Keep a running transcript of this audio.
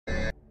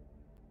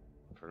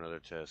for another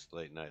test.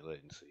 Late night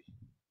latency.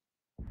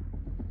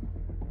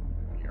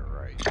 You're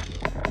right.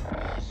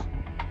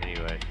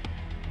 Anyway.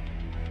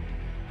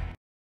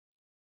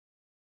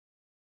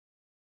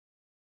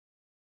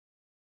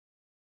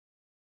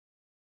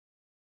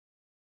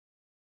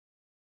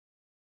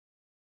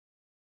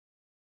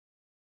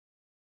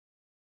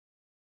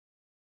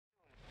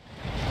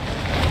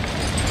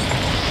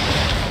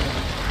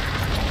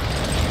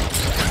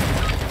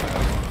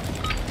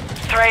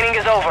 Training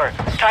is over.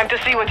 Time to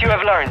see what you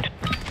have learned.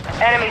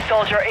 Enemy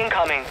soldier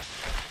incoming.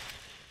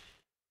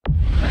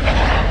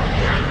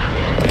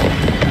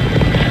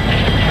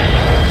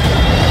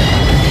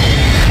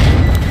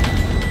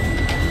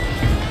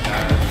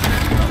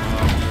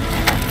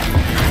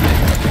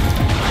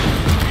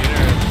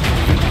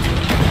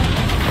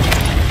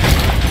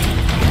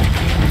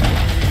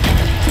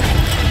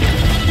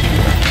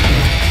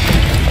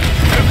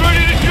 Get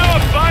ready to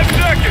jump! 5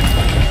 seconds!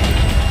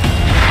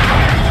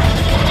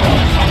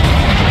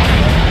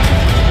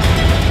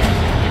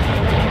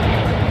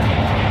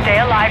 Stay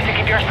alive to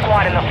keep your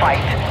squad in the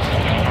fight.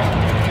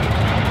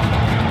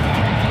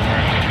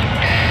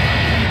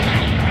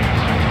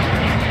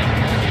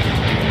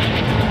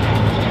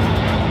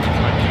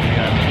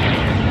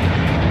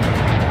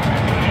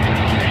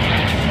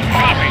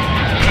 Copy!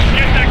 Let's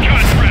get that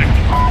contract!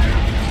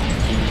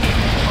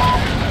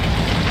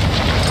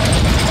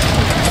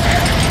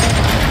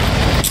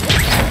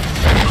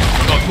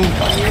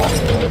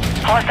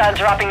 Hostiles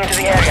dropping into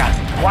the area.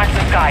 Watch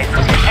the skies.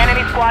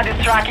 Enemy squad is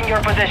tracking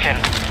your position.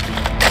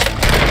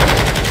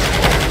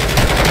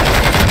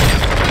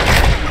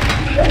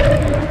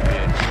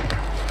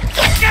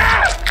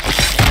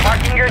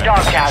 Marking your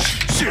dog tag.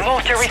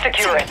 Move to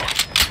resecure it.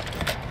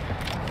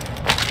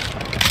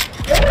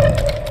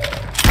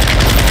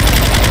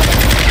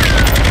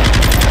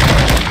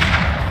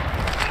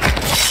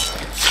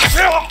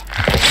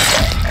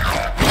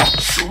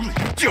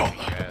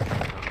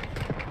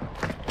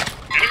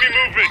 Enemy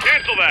movement!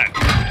 Cancel that!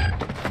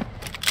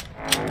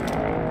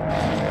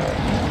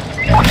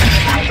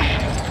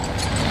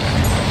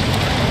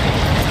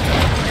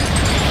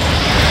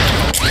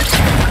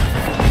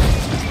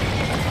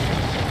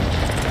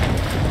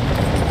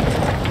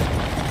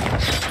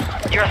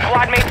 Your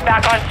squad mates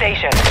back on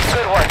station.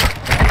 Good work.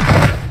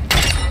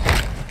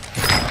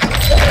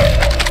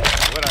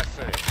 What'd I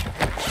say?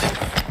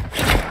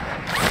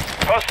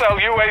 Hostile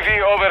UAV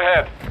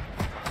overhead.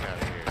 Get out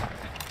of here.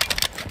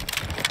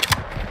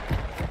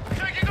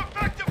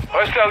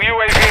 Hostile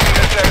UAV in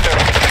the sector.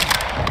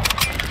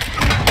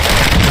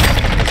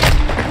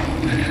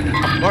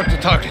 Mark the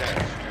target.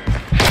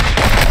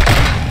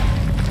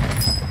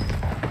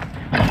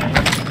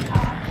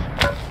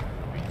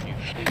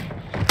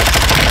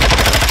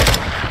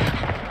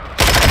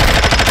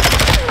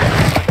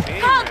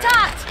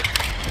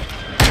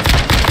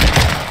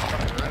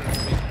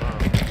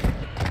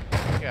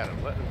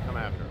 Let them come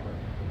after her.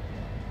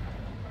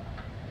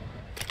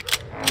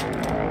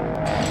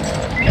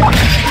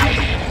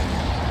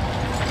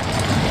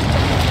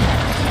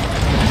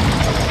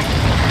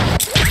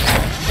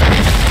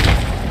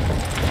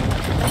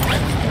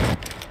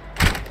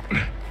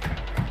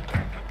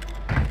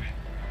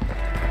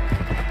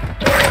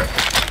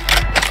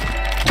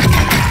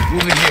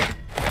 Moving here.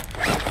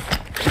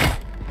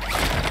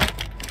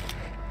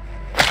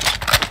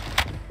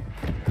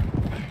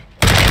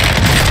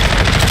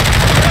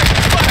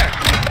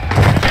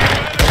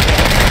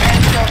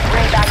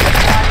 Bring back your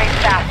squad mates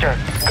faster.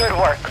 Good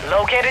work.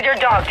 Located your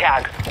dog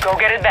tag. Go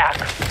get it back.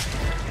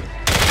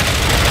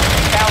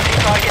 Bounty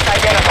targets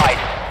identified.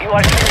 You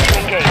are clear to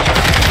engage.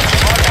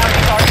 All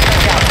bounty targets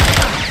are down.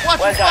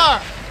 Well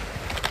done.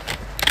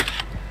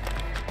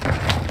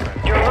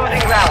 You're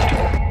losing ground.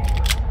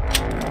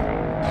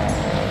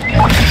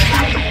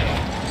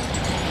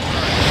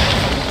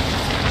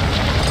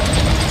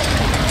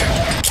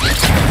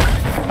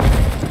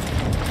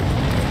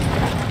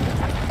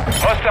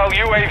 Hostile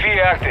UAV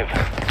active.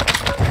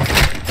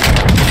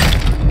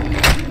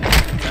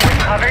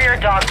 Cover your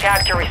dog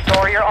tag to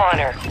restore your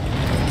honor.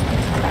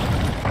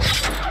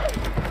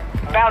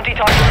 Bounty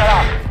targets are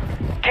up.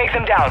 Take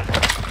them down.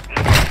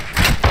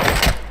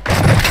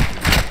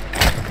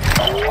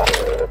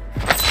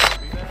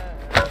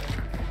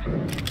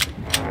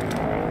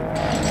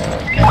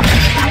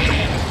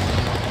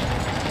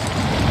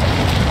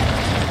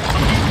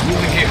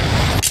 Moving here.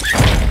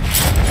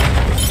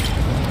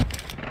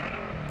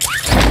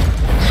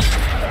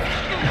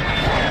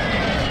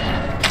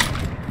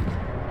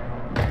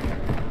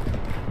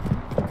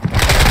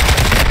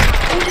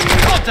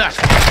 Contact!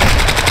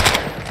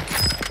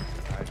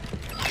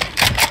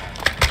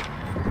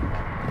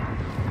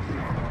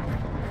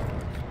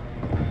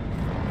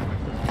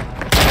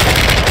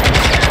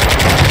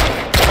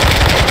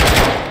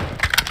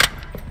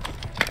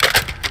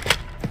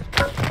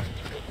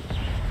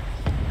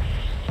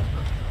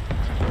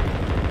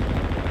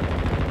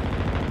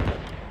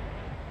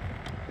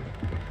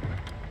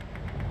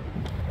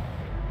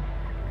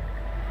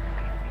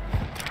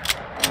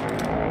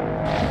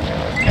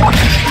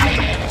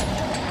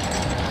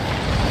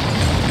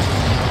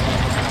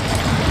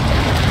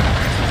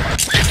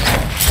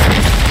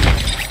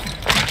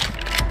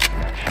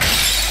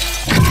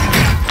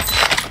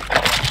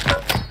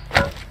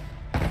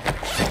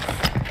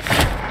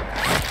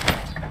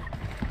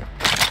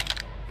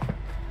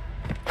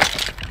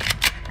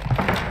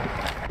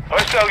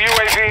 Hostile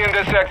UAV in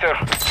the sector.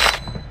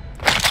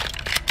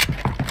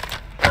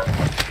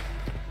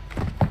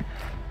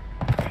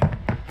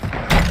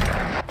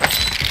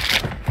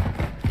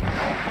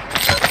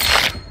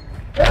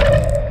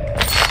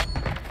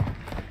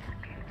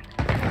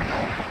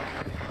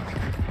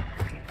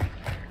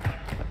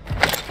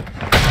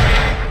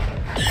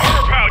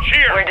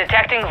 We're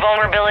detecting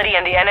vulnerability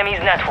in the enemy's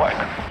network.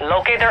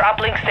 Locate their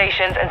uplink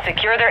stations and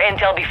secure their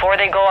intel before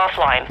they go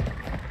offline.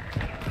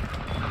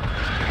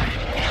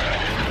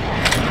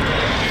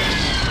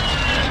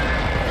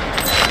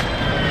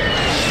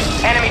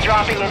 Enemy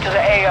dropping into the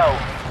AO.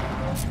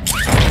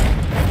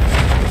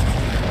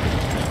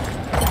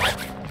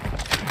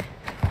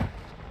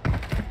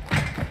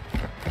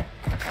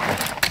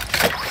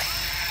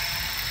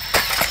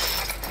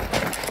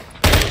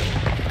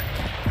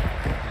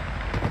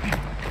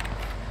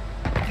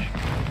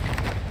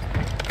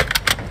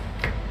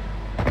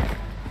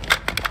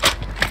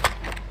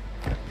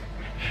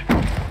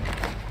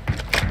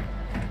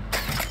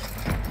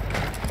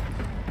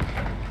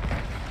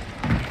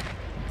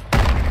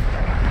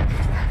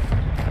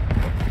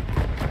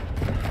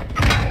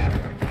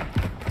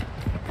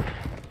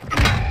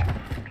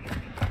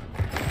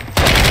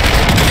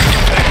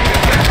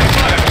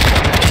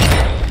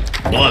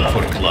 Blood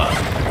for blood.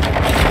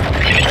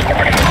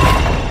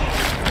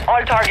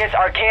 All targets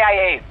are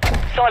KIA.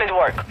 Solid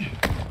work.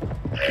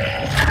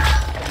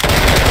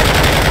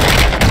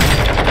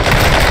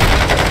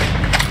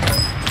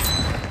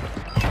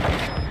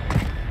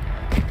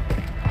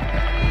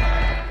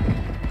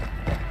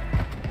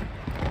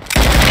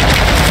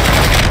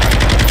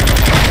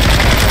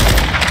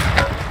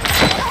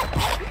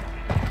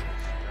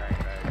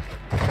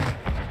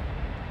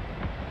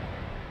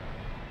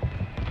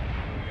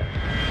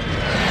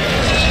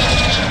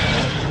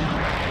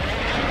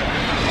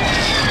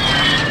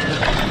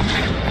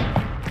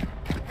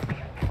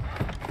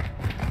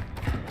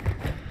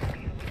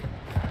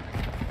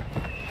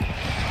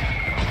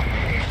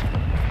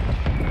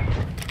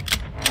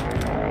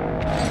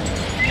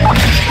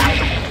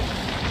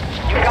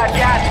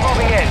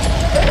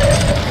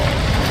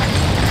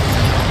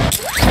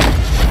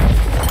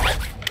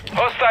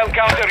 Hostile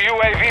counter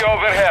UAV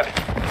overhead.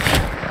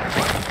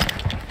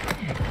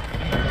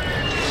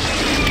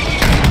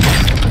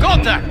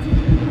 Contact!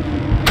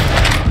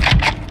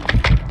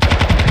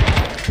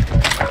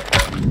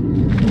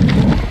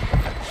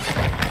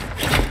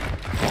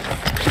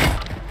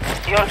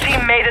 Your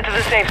team made it to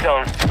the safe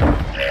zone.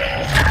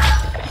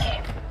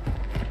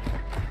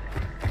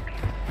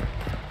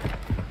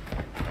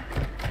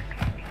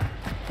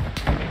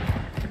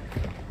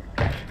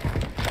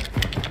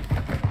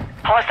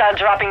 Hostile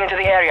dropping into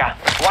the area.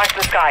 Watch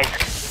the skies.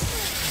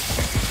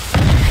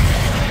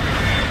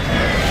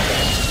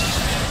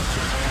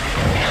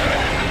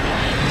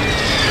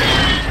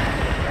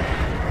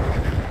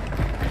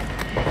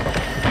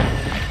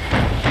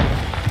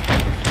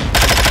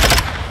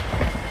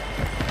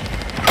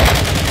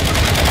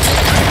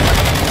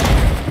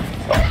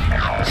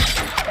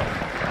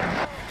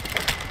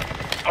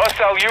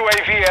 Hostile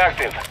UAV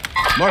active.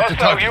 Mark the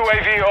Hostile target.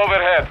 UAV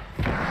overhead.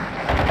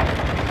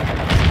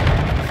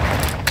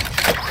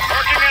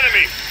 Marking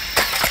enemy.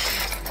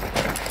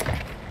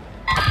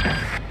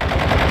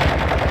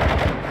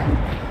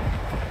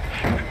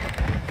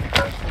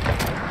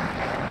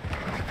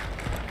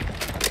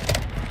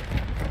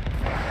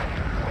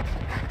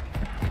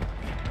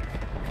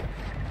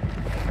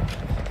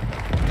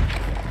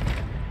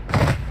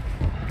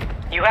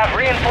 You have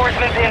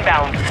reinforcements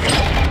inbound.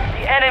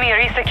 The enemy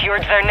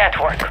resecured their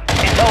network.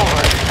 It's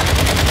over.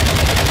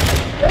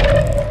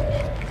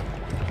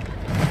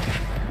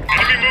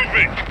 Enemy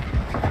movement.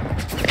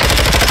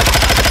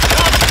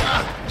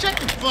 Check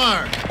the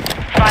fire!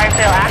 Fire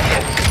sale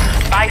active.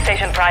 Buy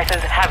station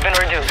prices have been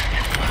reduced.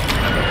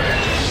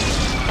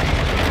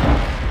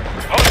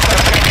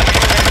 Hostile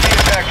UAV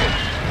active.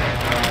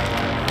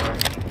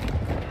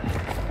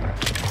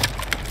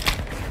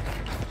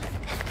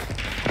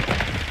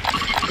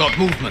 Got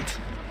movement.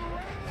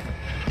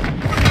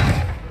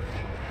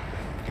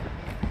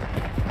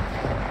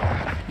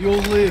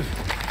 You'll live.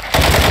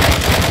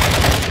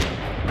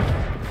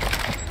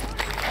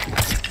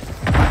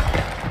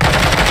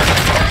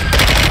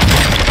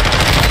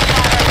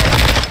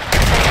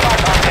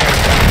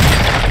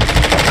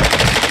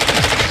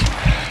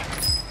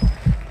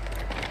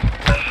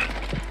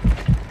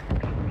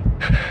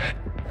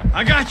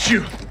 I got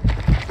you.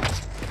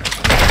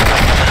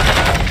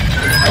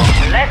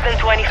 Less than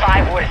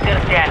 25 were still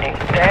standing.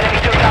 The enemy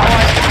took that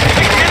one.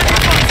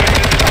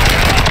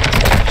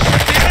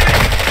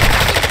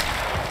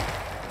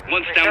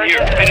 One's down here.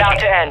 Resurgence is about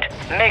to end.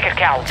 Make it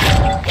count.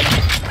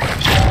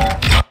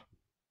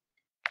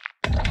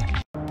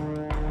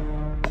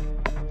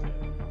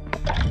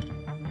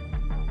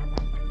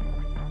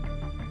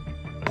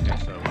 Okay,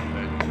 so I went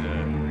back to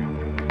that.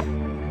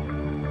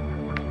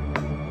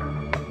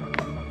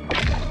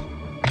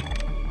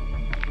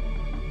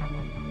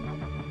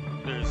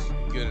 There's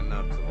good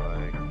enough to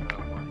like, I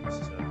don't want this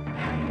to.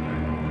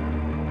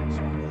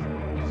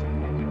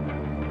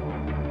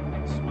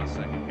 This is my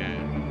second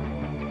game.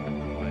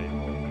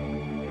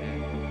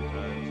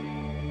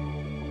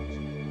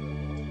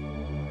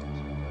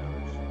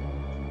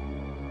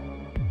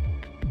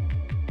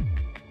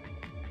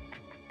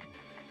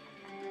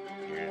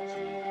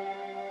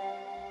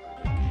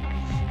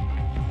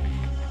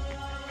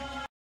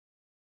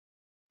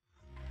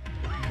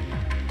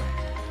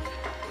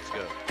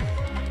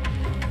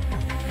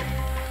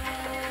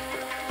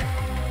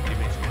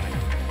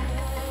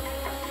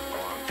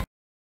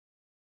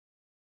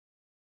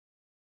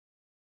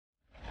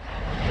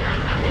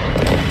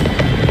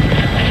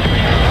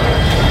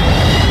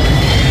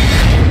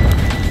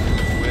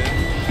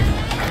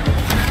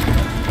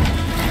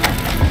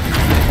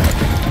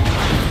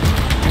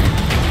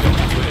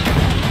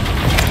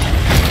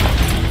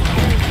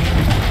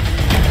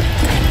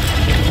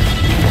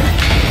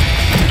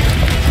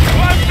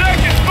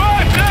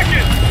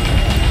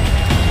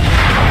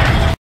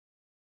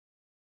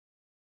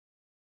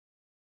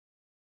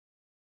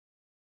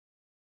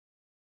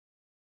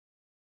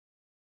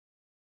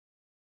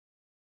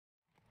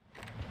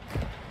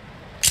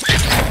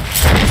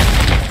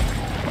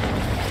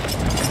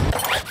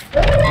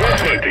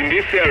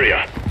 this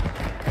area.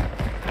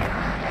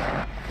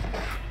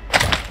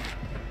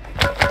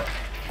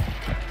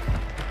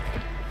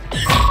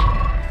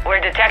 We're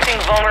detecting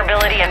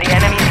vulnerability in the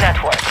enemy's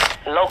network.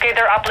 Locate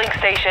their uplink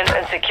stations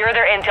and secure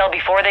their intel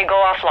before they go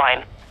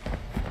offline.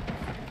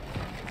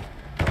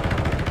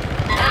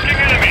 Marking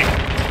enemy.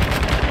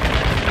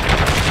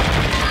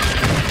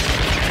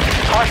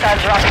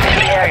 Hostiles dropping into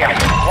the area.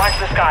 Watch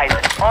the skies.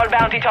 All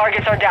bounty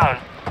targets are down.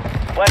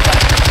 Well done.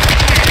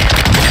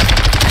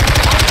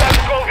 Hostiles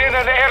called in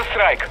an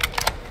airstrike.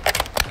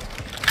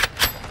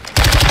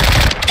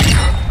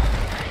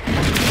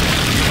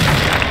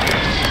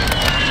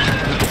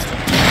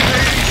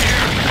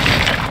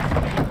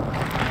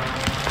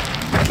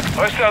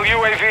 Hostile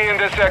UAV in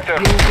this sector.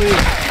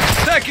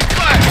 Taking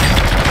fire!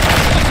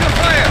 What's your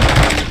fire?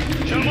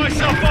 Show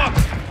myself up!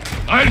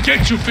 I'll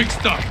get you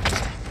fixed up!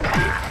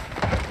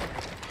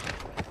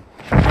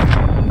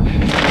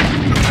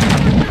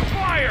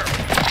 Fire!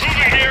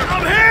 Moving here.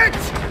 I'm hit!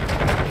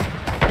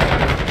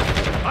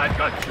 I've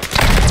got you!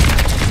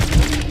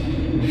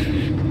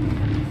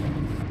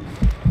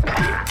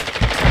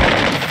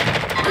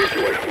 This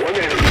way, one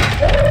enemy.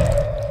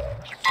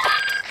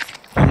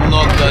 I'm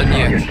not done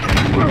yet.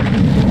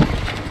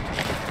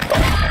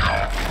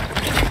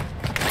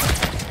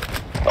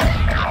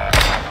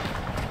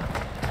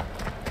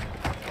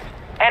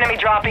 Enemy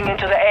dropping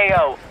into the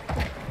AO.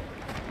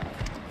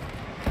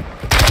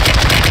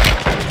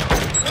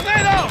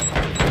 Tomato!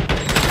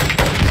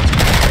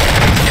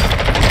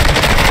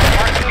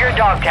 Marking your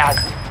dog tag.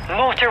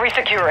 Move to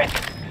resecure it.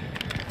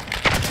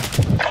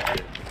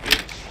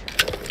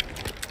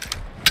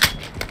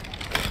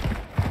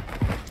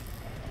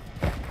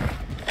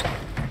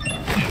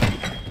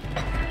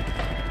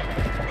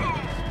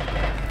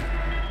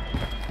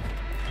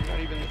 You're not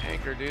even the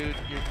anchor, dude.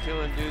 You're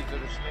killing dudes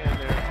that are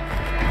standing there.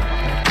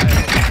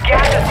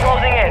 Gas is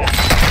closing in.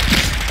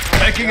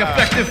 Taking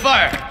effective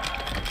fire!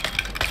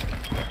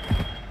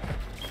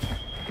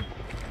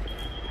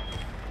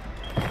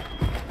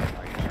 Why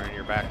are you turning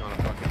your back on a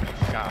fucking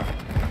shot?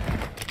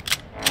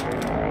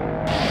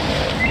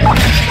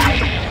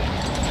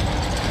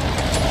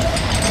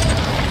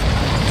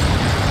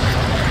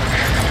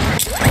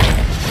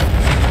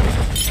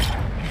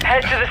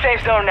 Head to the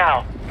safe zone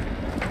now.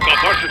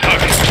 Mark the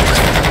target.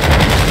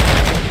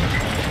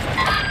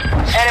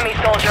 Enemy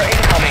soldier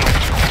incoming.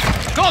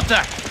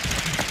 Contact!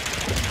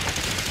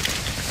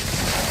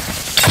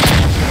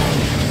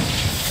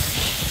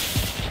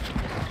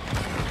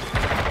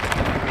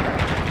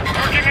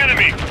 Marking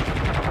enemy.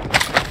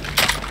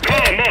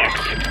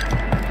 Marked.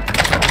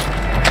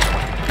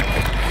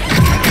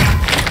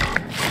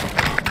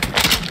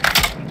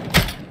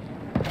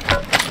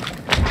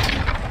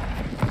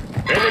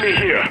 Enemy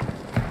here.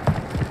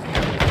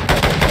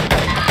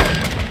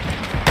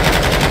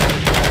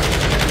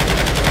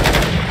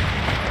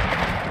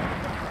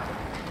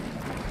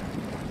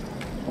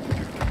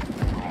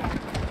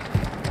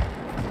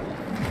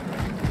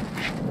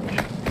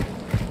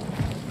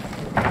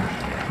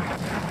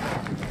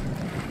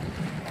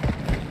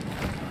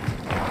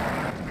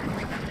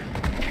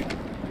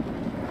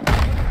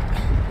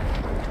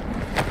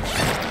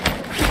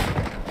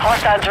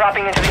 Hostiles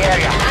dropping into the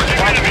area.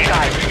 Watch the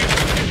skies.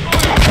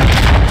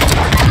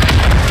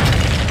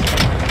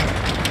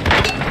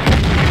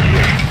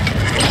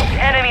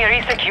 Enemy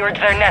resecured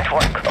their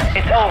network.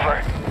 It's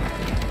over.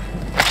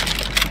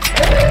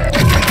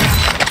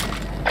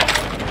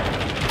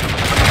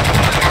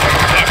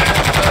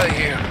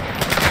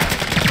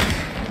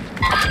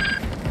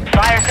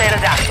 Fire sale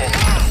is active.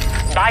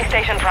 Buy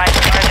station prices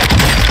are adjusted.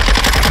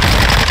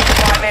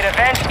 Squad mate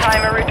event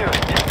timer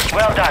reduced.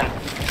 Well done.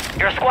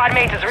 Your squad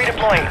mate is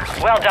redeploying.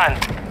 Well done.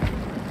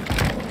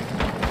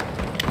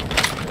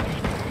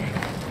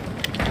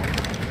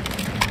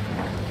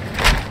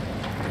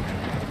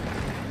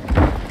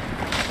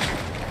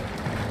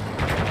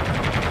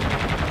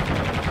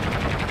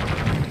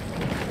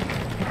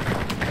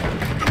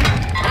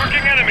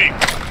 Marking enemy.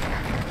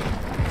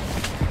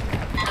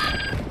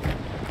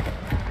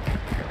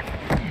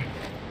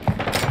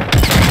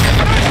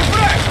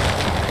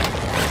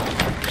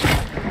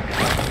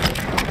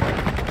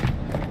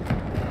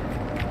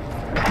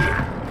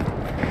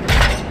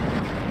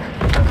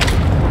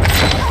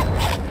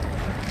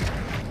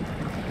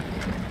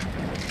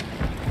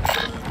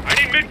 I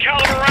need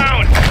mid-caliber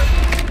round.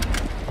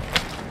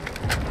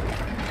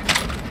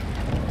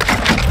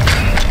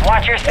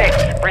 Watch your six.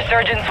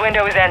 Resurgence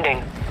window is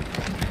ending.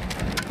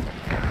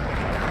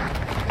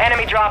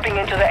 Enemy dropping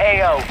into the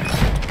AO.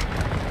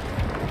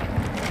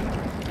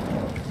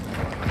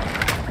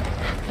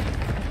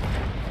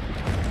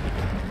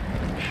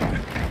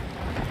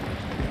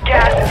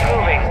 Gas is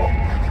moving.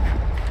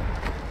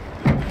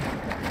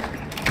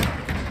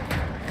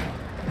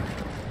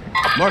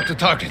 Mark the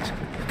target.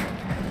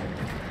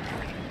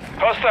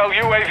 Hostile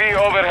UAV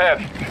overhead.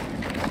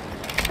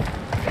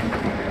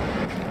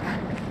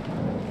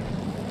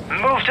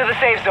 Move to the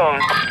safe zone.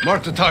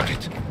 Mark the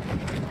target.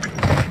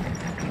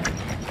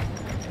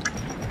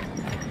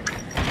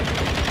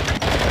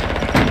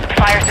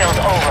 Fire sales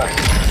over.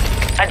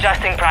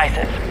 Adjusting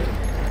prices.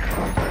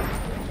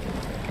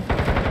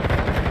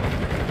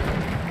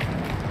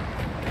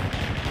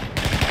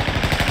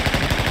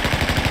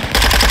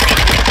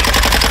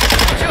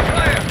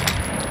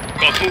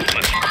 Got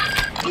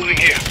movement. Moving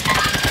here.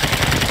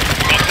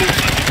 Got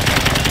movement.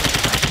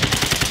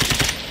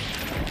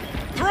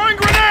 Throwing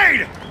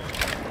grenade!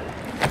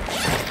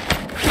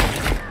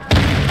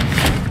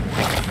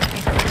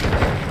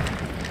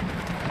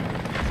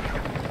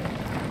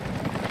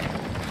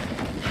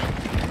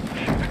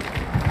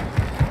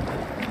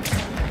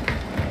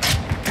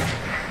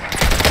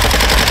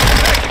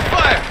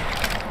 Fire!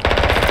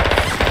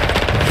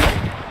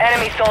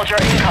 Enemy soldier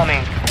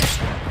incoming.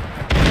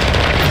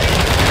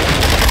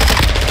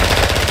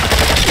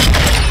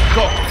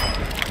 Go!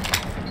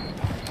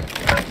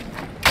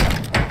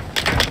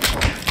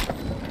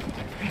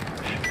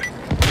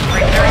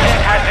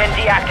 Resurgence has been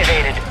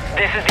deactivated.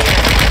 This is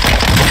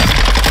the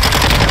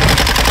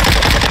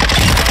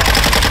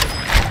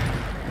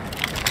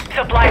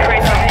supply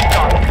crates are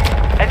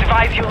restocked.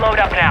 Advise you load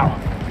up now.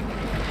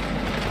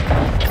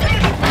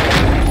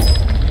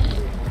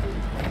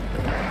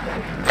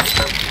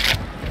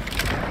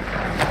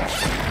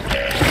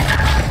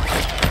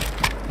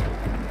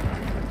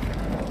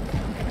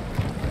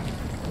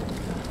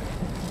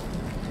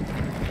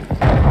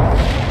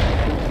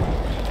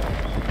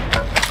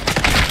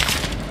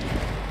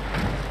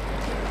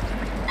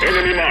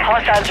 Enemy mark.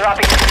 Hostiles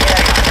dropping into the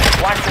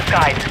area. Watch the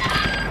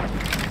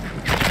skies.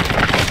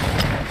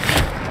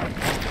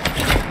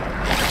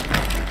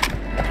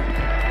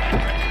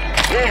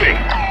 Moving.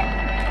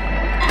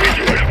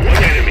 Visual.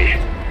 One enemy.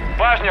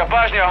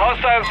 Bashня,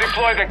 hostiles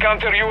deploy the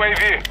counter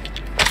UAV.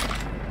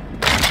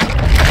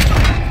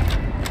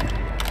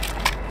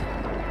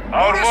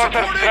 Our Mortar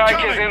mortar support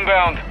strike is incoming.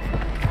 inbound.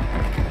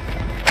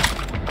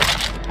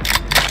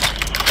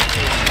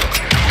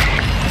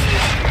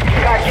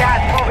 Got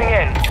gas moving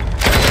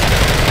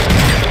in.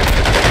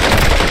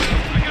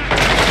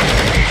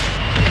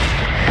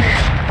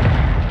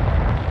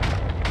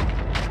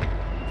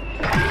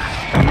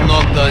 I'm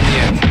not done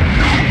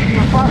yet.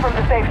 You're far from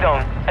the safe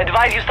zone.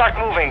 Advise you start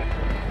moving.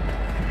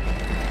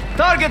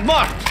 Target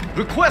marked!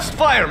 Request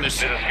fire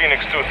mission! This is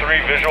Phoenix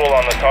 2-3. Visual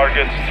on the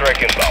target.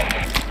 Strike inbound.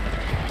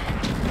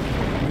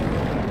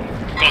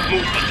 Got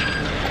movement.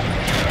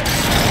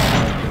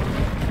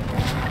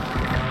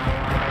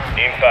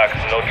 Impact.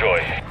 No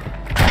joy.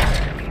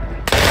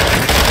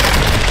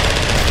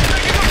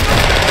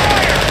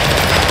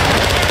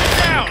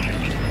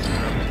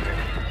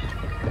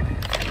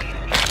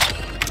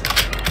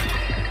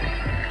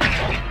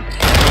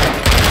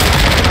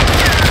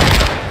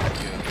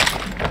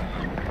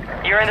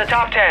 You're in the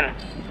top 10.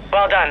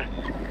 Well done.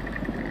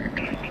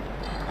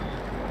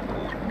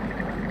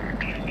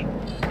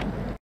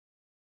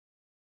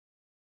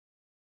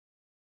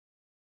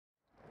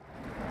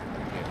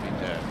 Can't beat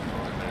that.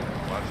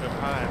 Watch up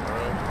high,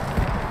 bro.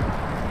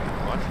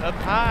 Watch up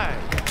high.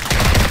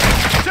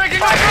 Taking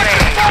Fire effective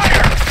grenade.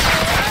 fire!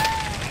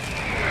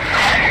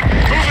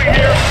 Moving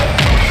here.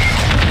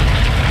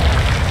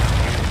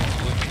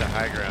 Look at the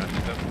high ground.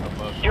 It doesn't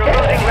come up. You're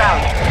losing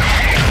ground.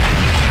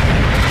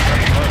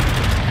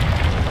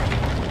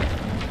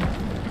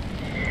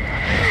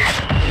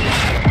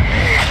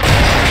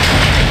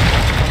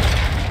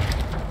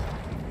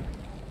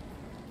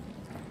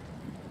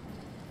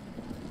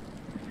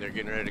 They're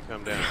getting ready to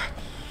come down.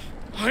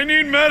 I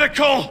need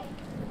medical!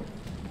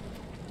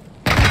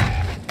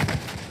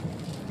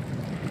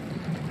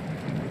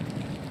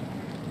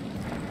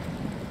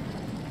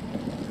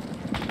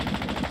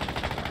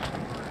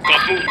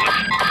 Got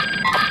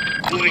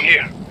movement. Moving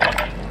here.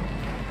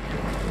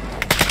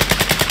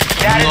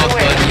 That is Not the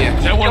win. done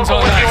yet. That one's Kill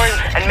on the ice.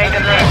 yours and